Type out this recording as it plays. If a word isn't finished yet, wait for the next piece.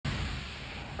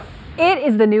It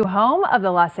is the new home of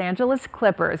the Los Angeles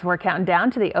Clippers. We're counting down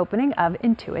to the opening of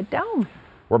Intuit Dome.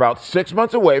 We're about 6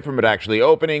 months away from it actually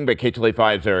opening, but KTLA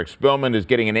 5's Eric Spillman is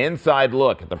getting an inside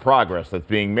look at the progress that's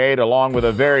being made, along with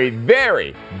a very,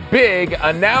 very big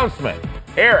announcement.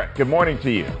 Eric, good morning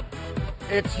to you.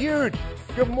 It's huge.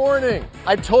 Good morning.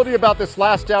 I told you about this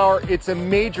last hour. It's a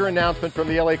major announcement from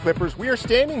the LA Clippers. We are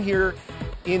standing here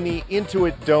in the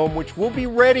Intuit Dome, which will be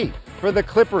ready for the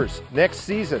Clippers next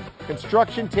season.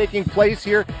 Construction taking place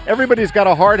here. Everybody's got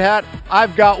a hard hat.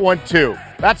 I've got one too.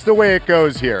 That's the way it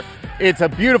goes here. It's a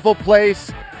beautiful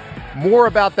place. More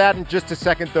about that in just a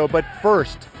second though, but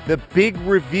first, the big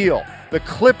reveal. The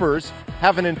Clippers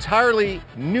have an entirely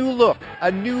new look,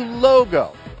 a new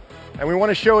logo, and we want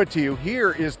to show it to you.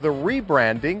 Here is the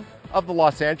rebranding of the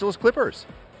Los Angeles Clippers.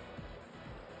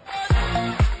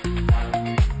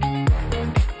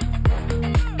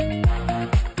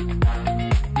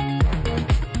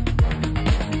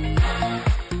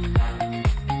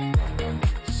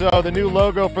 So the new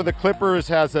logo for the Clippers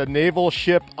has a naval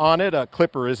ship on it. A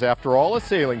Clipper is, after all, a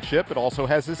sailing ship. It also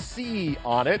has a C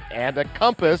on it and a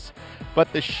compass.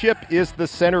 But the ship is the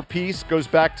centerpiece, goes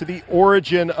back to the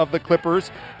origin of the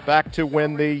Clippers, back to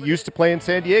when they used to play in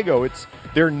San Diego. It's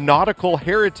their nautical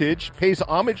heritage, pays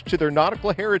homage to their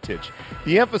nautical heritage.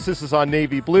 The emphasis is on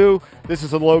navy blue. This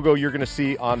is a logo you're going to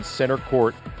see on center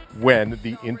court when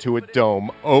the Intuit Dome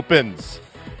opens.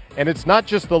 And it's not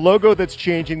just the logo that's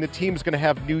changing. The team's going to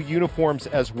have new uniforms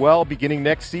as well beginning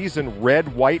next season,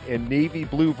 red, white, and navy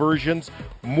blue versions.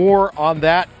 More on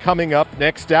that coming up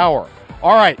next hour.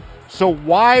 All right, so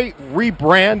why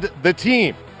rebrand the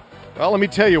team? Well, let me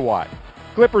tell you why.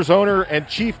 Clippers owner and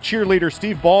chief cheerleader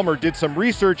Steve Ballmer did some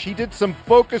research. He did some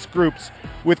focus groups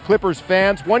with Clippers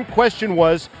fans. One question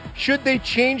was, should they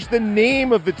change the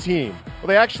name of the team? Well,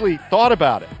 they actually thought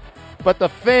about it, but the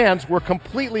fans were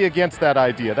completely against that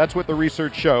idea. That's what the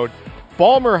research showed.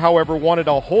 Ballmer, however, wanted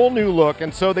a whole new look,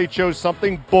 and so they chose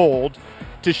something bold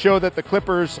to show that the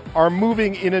Clippers are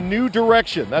moving in a new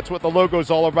direction. That's what the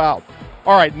logo's all about.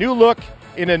 All right, new look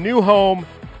in a new home,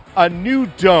 a new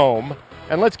dome,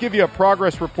 and let's give you a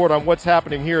progress report on what's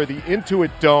happening here. The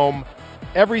Intuit Dome,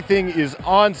 everything is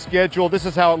on schedule. This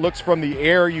is how it looks from the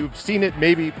air. You've seen it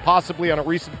maybe possibly on a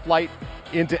recent flight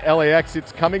into LAX.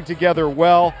 It's coming together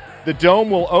well. The Dome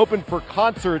will open for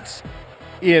concerts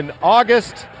in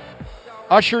August.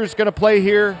 Usher's going to play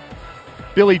here.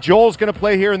 Billy Joel's going to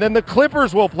play here. And then the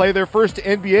Clippers will play their first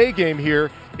NBA game here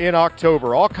in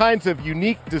October. All kinds of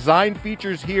unique design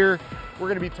features here. We're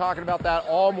going to be talking about that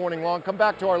all morning long. Come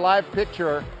back to our live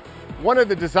picture. One of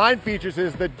the design features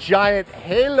is the giant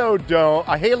halo dome,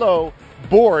 a halo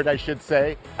board, I should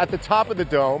say, at the top of the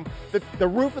dome. The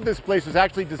roof of this place was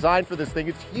actually designed for this thing.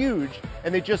 It's huge,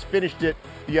 and they just finished it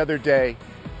the other day.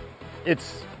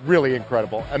 It's really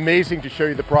incredible. Amazing to show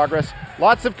you the progress.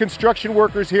 Lots of construction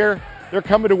workers here. They're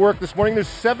coming to work this morning. There's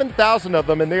 7,000 of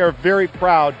them, and they are very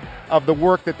proud of the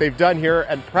work that they've done here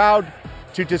and proud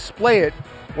to display it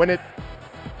when it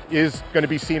is going to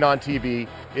be seen on TV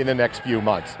in the next few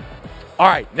months. All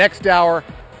right, next hour,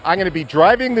 I'm going to be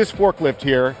driving this forklift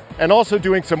here and also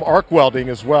doing some arc welding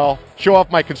as well, show off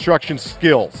my construction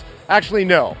skills. Actually,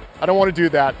 no, I don't want to do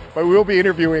that, but we will be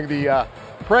interviewing the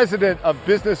president of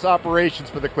business operations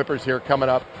for the Clippers here coming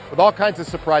up with all kinds of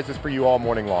surprises for you all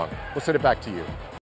morning long. We'll send it back to you.